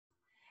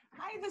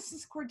Hi, this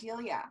is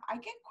Cordelia. I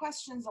get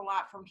questions a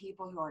lot from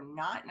people who are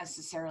not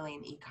necessarily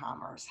in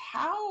e-commerce.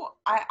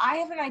 I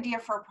have an idea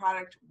for a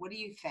product. What do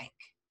you think?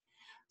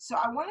 So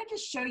I wanted to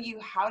show you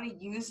how to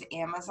use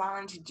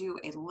Amazon to do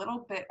a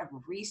little bit of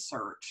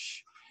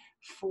research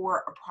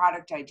for a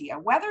product idea.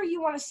 Whether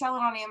you want to sell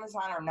it on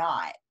Amazon or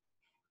not,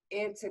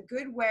 it's a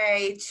good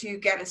way to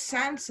get a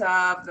sense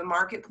of the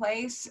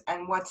marketplace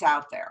and what's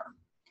out there.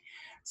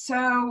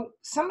 So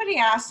somebody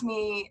asked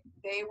me,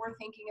 they were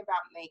thinking about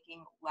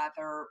making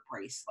leather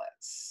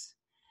bracelets.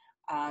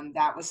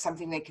 That was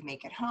something they could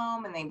make at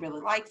home and they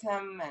really liked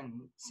them.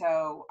 And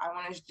so I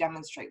wanted to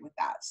demonstrate with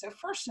that. So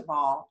first of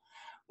all,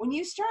 when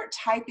you start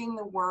typing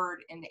the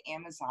word into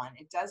Amazon,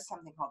 it does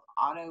something called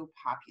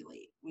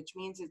auto-populate, which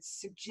means it's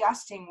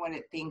suggesting what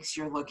it thinks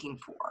you're looking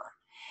for.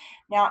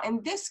 Now,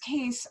 in this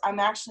case, I'm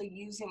actually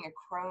using a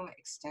Chrome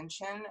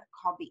extension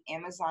called the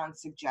Amazon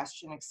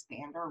Suggestion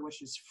Expander,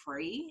 which is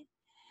free.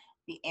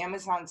 The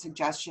Amazon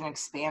Suggestion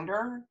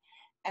Expander.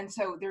 And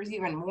so there's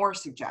even more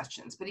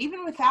suggestions. But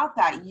even without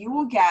that, you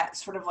will get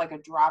sort of like a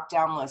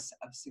drop-down list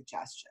of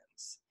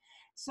suggestions.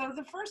 So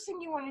the first thing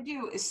you want to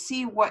do is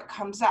see what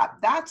comes up.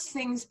 That's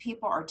things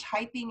people are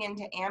typing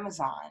into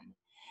Amazon.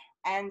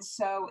 And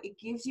so it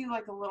gives you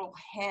like a little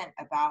hint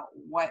about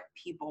what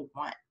people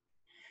want.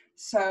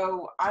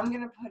 So I'm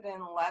going to put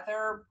in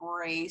leather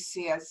brace.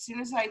 See, as soon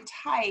as I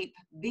type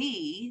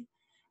the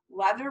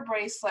leather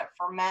bracelet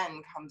for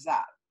men comes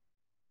up.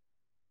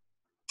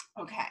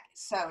 Okay,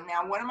 so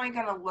now what am I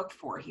going to look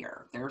for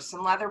here? There's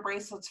some leather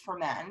bracelets for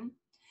men.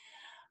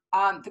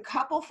 The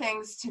couple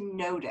things to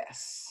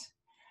notice.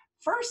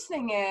 First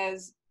thing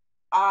is,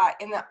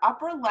 in the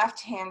upper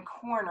left-hand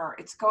corner,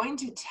 it's going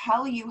to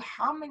tell you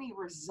how many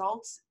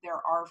results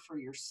there are for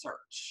your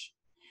search.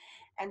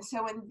 And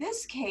so in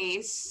this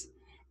case,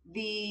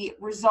 the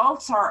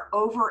results are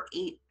over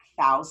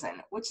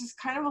 8,000, which is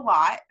kind of a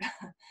lot.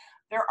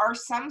 There are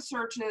some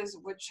searches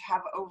which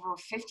have over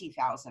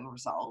 50,000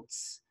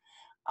 results.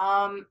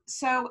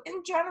 So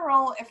in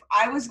general, if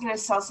I was going to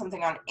sell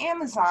something on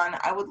Amazon,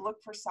 I would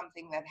look for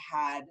something that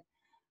had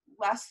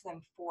less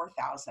than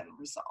 4,000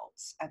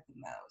 results at the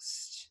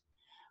most.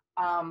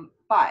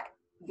 But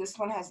this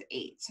one has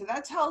 8. So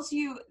that tells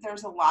you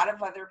there's a lot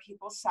of other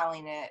people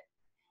selling it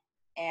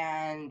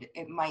and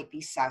it might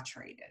be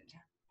saturated.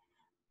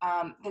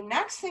 The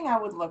next thing I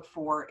would look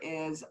for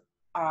is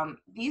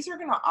these are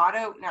going to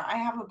auto. Now I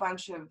have a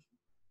bunch of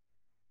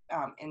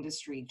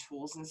industry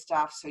tools and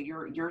stuff, so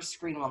your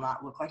screen will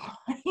not look like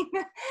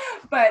mine.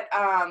 But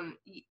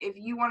if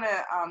you want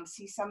to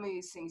see some of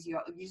these things, you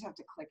just have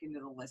to click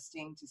into the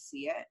listing to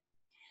see it.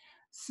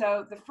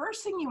 So the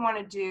first thing you want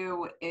to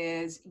do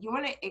is you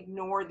want to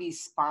ignore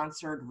these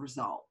sponsored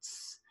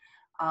results.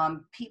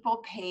 People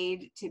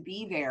paid to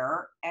be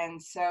there,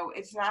 and so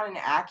it's not an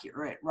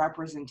accurate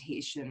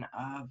representation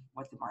of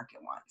what the market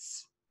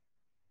wants.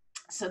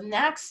 So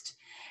next,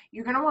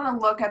 you're going to want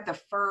to look at the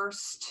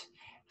first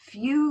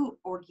few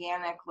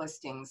organic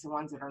listings, the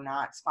ones that are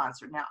not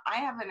sponsored. Now, I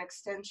have an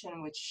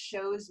extension which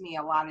shows me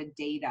a lot of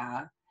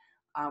data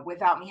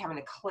without me having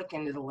to click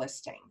into the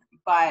listing,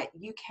 but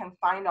you can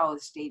find all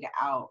this data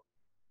out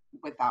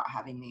without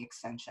having the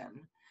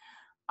extension.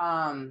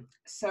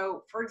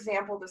 So for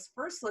example, this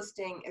first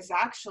listing is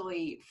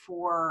actually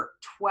for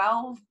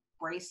 12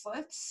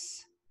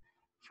 bracelets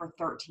for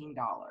 $13.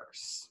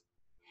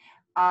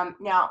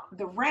 Now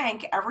the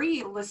rank,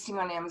 every listing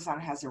on Amazon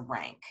has a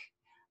rank.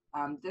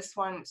 This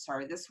one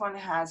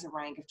has a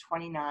rank of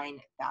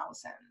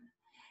 29,000.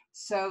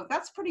 So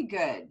that's pretty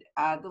good.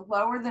 The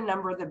lower the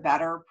number, the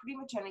better. Pretty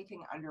much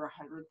anything under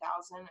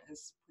 100,000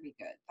 is pretty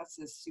good. That's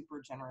a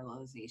super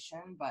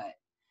generalization, but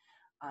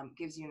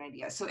gives you an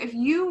idea. So if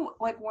you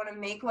want to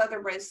make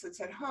leather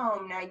bracelets at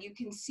home, now you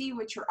can see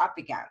what you're up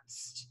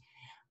against.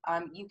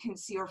 You can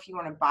see, or if you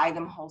want to buy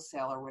them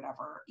wholesale or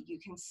whatever, you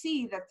can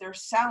see that they're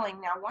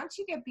selling. Now, once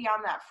you get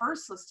beyond that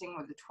first listing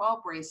with the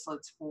 12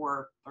 bracelets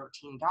for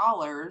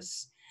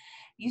 $13,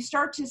 you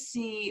start to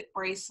see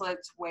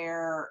bracelets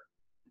where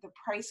the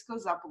price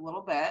goes up a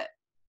little bit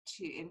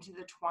into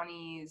the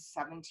 20s,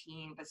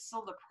 17, but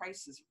still the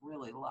price is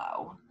really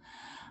low.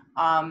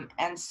 And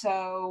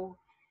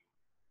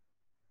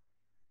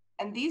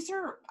these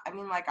are,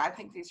 I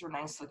think these are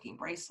nice looking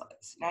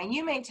bracelets. Now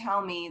you may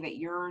tell me that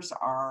yours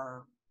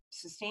are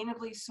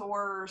sustainably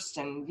sourced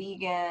and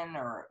vegan,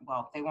 or,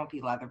 well, they won't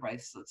be leather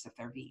bracelets if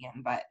they're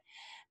vegan, but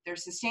they're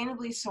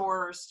sustainably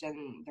sourced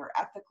and they're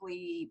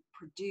ethically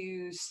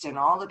produced and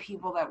all the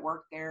people that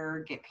work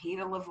there get paid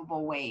a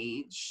livable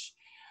wage.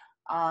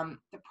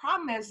 The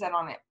problem is that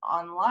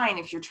online,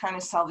 if you're trying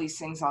to sell these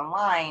things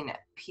online,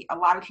 a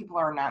lot of people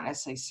are not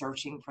necessarily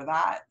searching for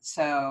that.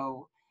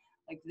 So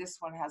like this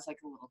one has like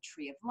a little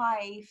tree of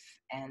life,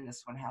 and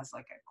this one has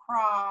like a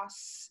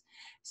cross.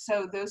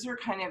 So those are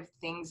kind of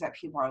things that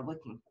people are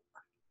looking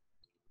for.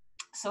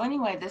 So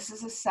anyway, this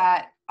is a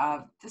set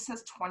of, this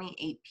has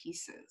 28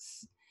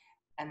 pieces,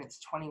 and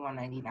it's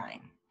 $21.99.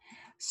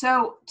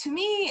 So to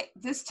me,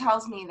 this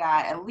tells me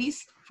that at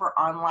least for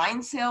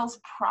online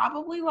sales,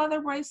 probably leather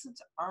bracelets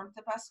aren't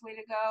the best way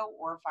to go.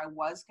 Or if I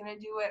was going to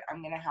do it,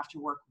 I'm going to have to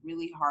work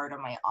really hard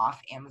on my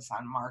off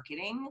Amazon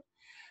marketing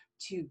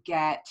to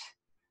get,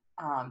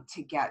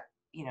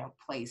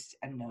 placed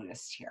and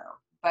noticed here.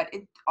 But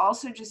it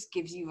also just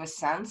gives you a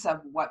sense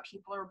of what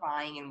people are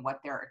buying and what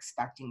they're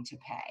expecting to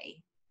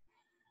pay.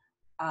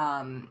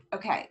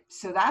 Okay,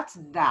 so that's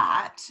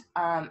that.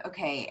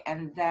 Okay,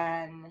 and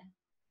then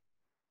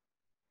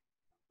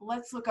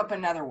let's look up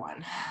another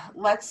one.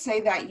 Let's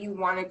say that you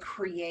want to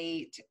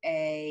create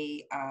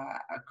a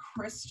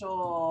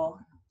crystal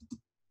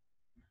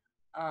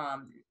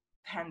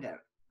pendant,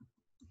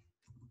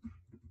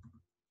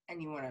 and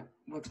you want to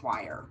with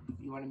wire.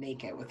 You want to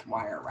make it with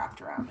wire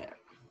wrapped around it.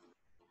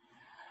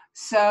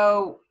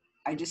 So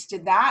I just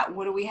did that.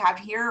 What do we have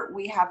here?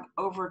 We have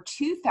over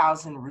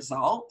 2,000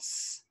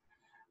 results,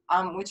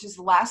 which is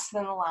less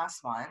than the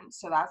last one.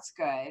 So that's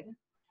good.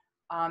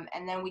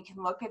 And then we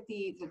can look at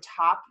the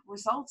top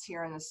results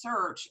here in the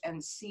search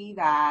and see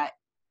that,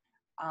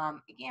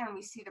 again,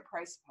 we see the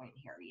price point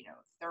here,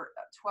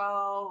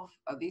 12,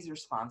 oh, these are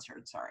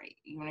sponsored, sorry.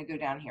 You want to go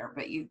down here,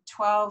 but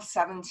 12,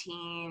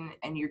 17,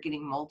 and you're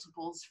getting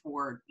multiples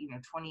for,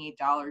 $28,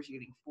 you're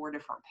getting 4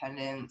 different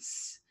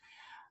pendants.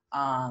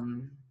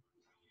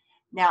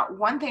 Now,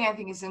 one thing I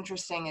think is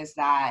interesting is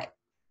that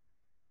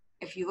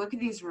if you look at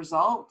these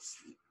results,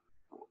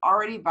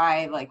 already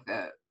by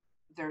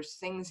there's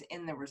things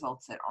in the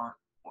results that aren't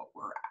what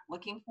we're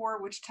looking for,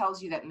 which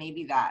tells you that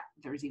maybe that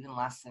there's even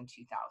less than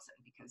 2,000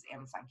 because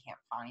Amazon can't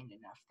find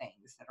enough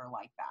things that are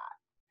like that.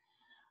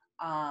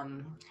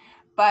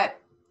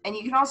 And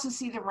you can also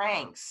see the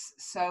ranks.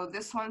 So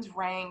this one's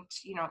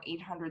ranked,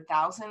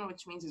 800,000,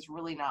 which means it's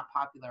really not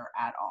popular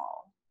at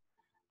all.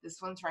 This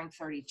one's ranked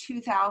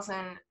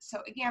 32,000.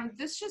 So again,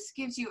 this just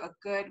gives you a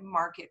good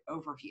market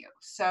overview.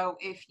 So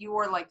if you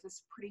are like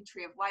this Pretty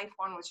Tree of Life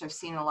one, which I've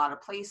seen in a lot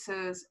of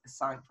places,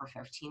 selling for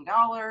 $15.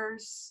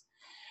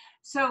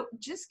 So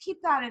just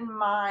keep that in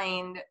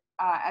mind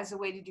as a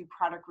way to do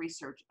product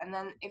research. And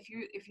then if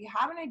you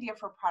have an idea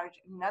for a product,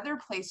 another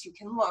place you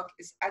can look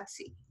is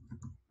Etsy.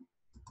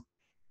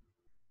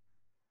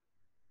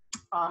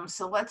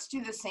 So let's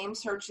do the same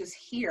searches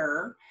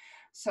here.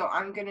 So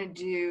I'm going to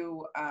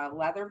do a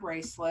leather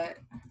bracelet,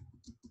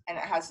 and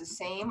it has the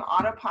same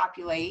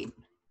auto-populate.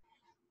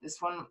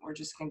 This one, we're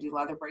just going to do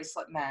leather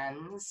bracelet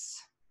men's.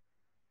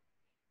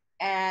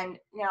 And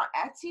now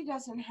Etsy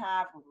doesn't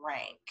have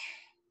rank.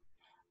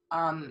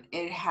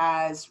 It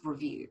has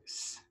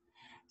reviews.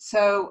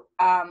 So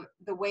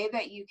the way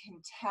that you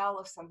can tell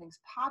if something's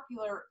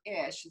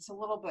popular-ish, it's a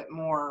little bit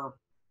more,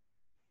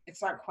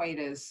 it's not quite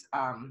as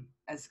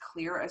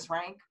clear as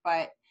rank,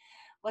 but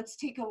let's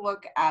take a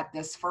look at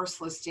this first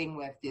listing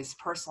with this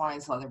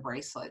personalized leather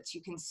bracelets.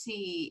 You can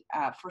see,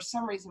 for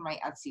some reason, my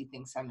Etsy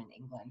thinks I'm in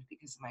England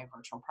because of my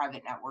virtual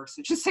private network.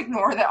 So just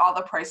ignore that all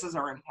the prices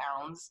are in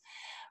pounds.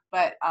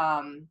 But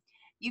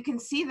you can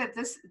see that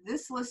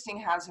this listing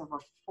has over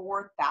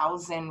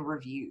 4,000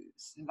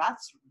 reviews.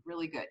 That's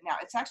really good. Now,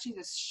 it's actually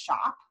this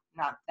shop,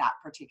 not that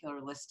particular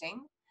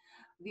listing.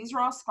 These are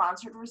all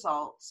sponsored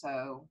results.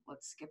 So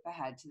let's skip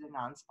ahead to the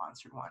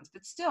non-sponsored ones.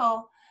 But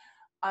still,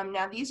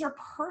 now these are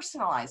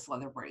personalized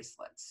leather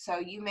bracelets. So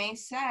you may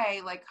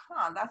say like,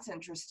 that's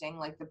interesting.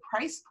 Like the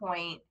price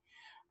point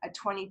at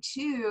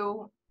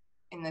 22,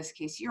 in this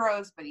case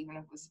euros, but even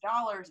if it was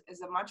dollars, is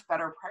a much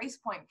better price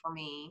point for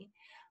me.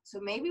 So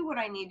maybe what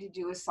I need to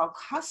do is sell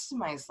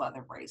customized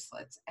leather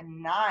bracelets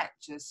and not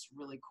just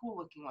really cool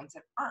looking ones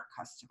that aren't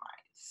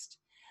customized.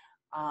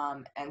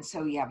 And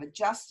so you have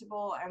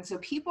adjustable. And so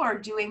people are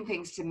doing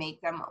things to make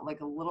them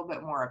like a little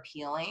bit more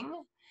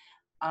appealing.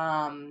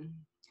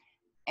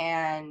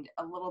 And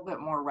a little bit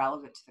more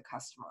relevant to the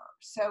customer.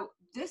 So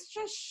this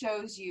just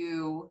shows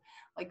you,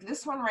 like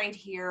this one right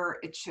here,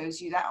 it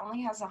shows you that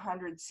only has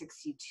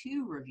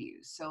 162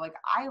 reviews. So like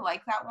I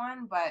like that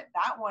one, but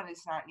that one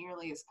is not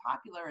nearly as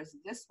popular as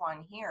this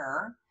one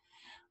here,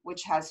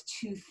 which has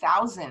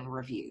 2,000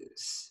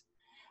 reviews.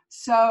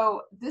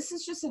 So this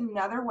is just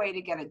another way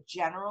to get a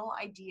general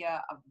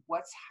idea of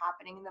what's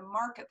happening in the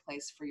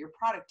marketplace for your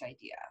product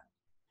idea.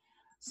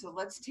 So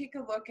let's take a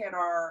look at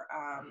our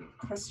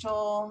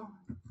crystal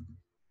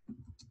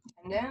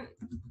pendant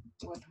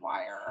with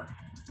wire.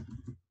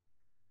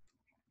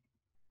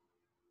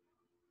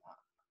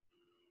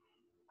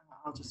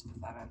 I'll just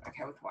put that in.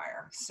 Okay, with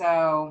wire.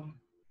 So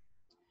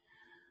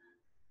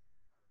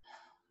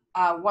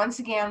once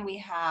again, we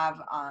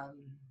have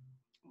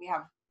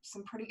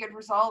some pretty good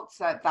results.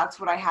 That's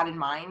what I had in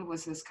mind,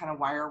 was this kind of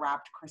wire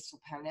wrapped crystal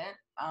pendant.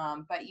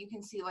 But you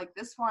can see like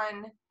this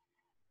one,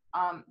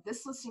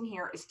 this listing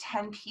here is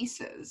 10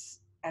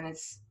 pieces and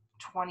it's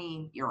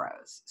 20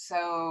 euros.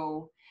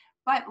 So,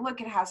 but look,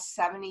 it has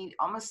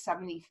almost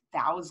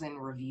 70,000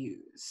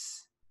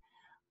 reviews.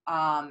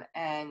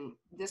 And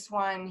this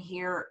one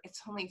here,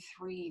 it's only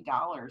 $3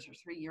 or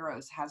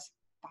 €3, has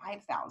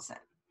 5,000.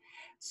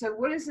 So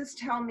what does this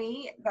tell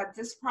me? That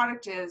this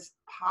product is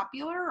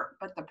popular,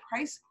 but the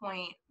price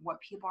point, what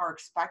people are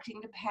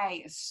expecting to pay,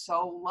 is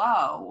so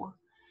low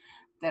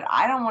that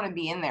I don't want to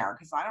be in there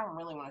because I don't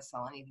really want to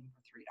sell anything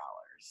for $3.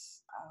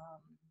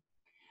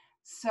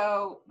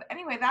 So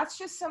anyway, that's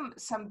just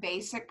some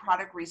basic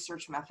product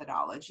research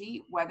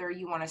methodology, whether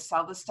you want to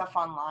sell this stuff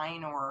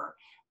online or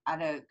at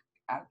a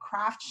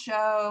craft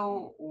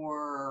show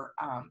or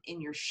in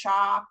your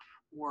shop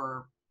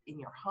or in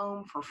your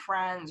home for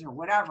friends or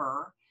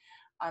whatever.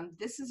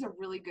 This is a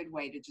really good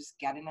way to just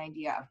get an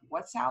idea of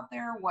what's out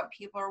there, what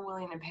people are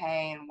willing to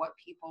pay, and what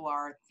people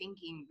are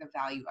thinking the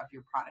value of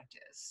your product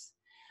is.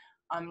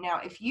 Now,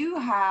 if you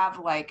have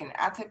like an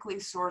ethically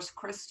sourced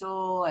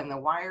crystal and the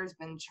wire's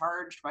been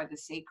charged by the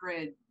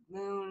sacred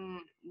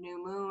moon,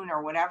 new moon,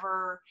 or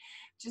whatever,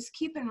 just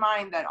keep in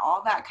mind that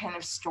all that kind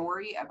of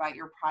story about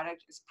your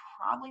product is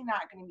probably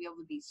not going to be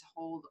able to be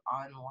told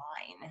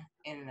online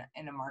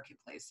in a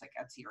marketplace like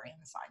Etsy or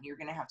Amazon. You're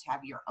going to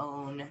have your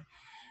own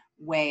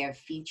way of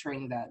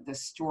featuring the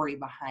story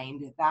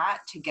behind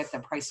that to get the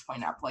price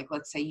point up. Like,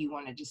 let's say you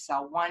wanted to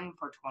sell one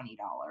for $20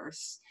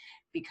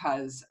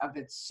 because of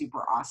its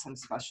super awesome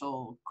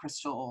special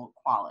crystal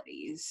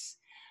qualities.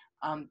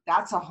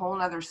 That's a whole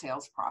nother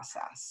sales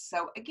process.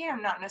 So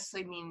again, not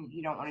necessarily mean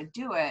you don't want to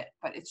do it,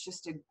 but it's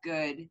just a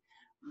good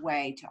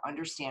way to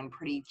understand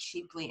pretty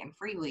cheaply and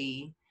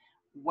freely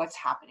what's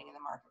happening in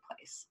the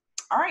marketplace.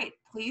 All right,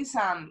 please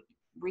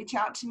reach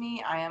out to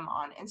me. I am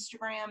on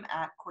Instagram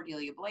at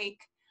Cordelia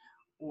Blake,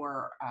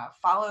 or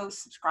follow,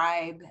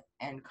 subscribe,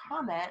 and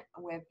comment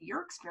with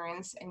your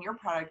experience and your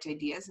product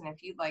ideas. And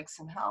if you'd like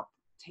some help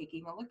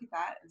taking a look at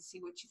that and see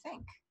what you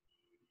think.